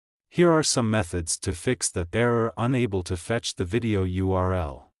Here are some methods to fix the error unable to fetch the video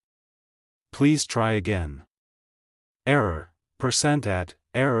URL. Please try again. Error, %@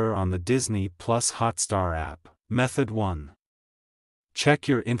 error on the Disney Plus Hotstar app. Method 1. Check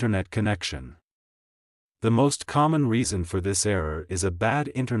your internet connection. The most common reason for this error is a bad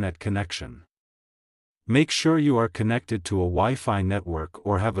internet connection. Make sure you are connected to a Wi-Fi network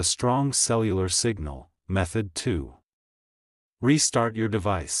or have a strong cellular signal. Method 2. Restart your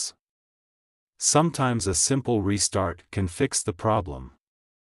device. Sometimes a simple restart can fix the problem.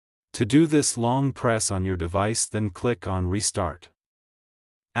 To do this, long press on your device, then click on Restart.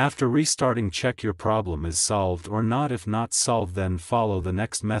 After restarting, check your problem is solved or not. If not solved, then follow the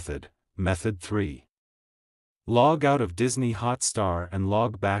next method. Method 3. Log out of Disney Hotstar and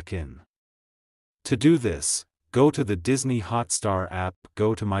log back in. To do this, go to the Disney Hotstar app,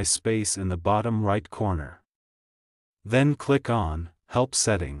 go to My Space in the bottom right corner. Then click on Help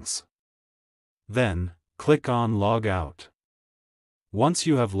Settings. Then, click on Log Out. Once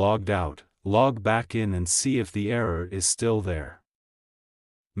you have logged out, log back in and see if the error is still there.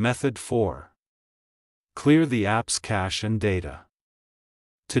 Method 4. Clear the app's cache and data.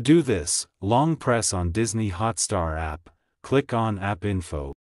 To do this, long press on Disney Hotstar app, click on App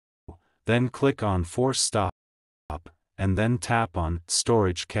Info, then click on Force Stop, and then tap on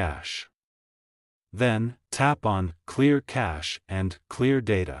Storage Cache. Then, tap on Clear Cache and Clear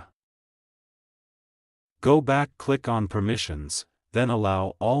Data. Go back, click on Permissions, then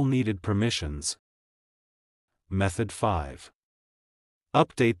allow all needed permissions. Method 5.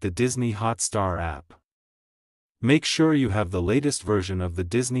 Update the Disney Hotstar app. Make sure you have the latest version of the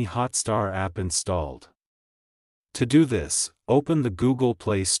Disney Hotstar app installed. To do this, open the Google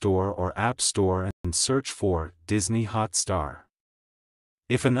Play Store or App Store and search for Disney Hotstar.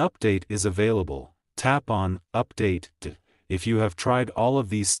 If an update is available, tap on Update. If you have tried all of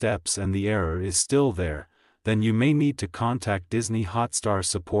these steps and the error is still there, then you may need to contact Disney Hotstar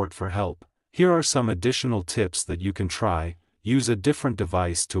support for help. Here are some additional tips that you can try. Use a different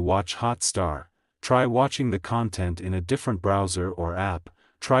device to watch Hotstar. Try watching the content in a different browser or app.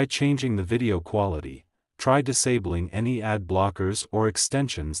 Try changing the video quality. Try disabling any ad blockers or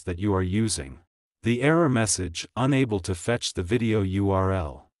extensions that you are using. The error message, unable to fetch the video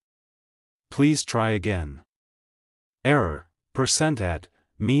URL. Please try again. Error, %@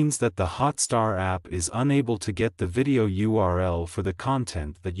 means that the Hotstar app is unable to get the video URL for the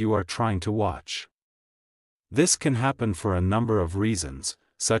content that you are trying to watch. This can happen for a number of reasons,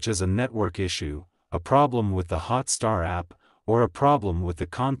 such as a network issue, a problem with the Hotstar app, or a problem with the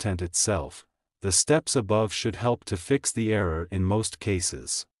content itself. The steps above should help to fix the error in most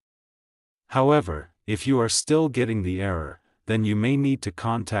cases. However, if you are still getting the error, then you may need to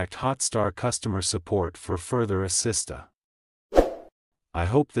contact Hotstar customer support for further assistance. I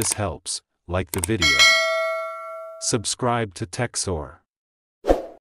hope this helps. Like the video. Subscribe to TechSoar.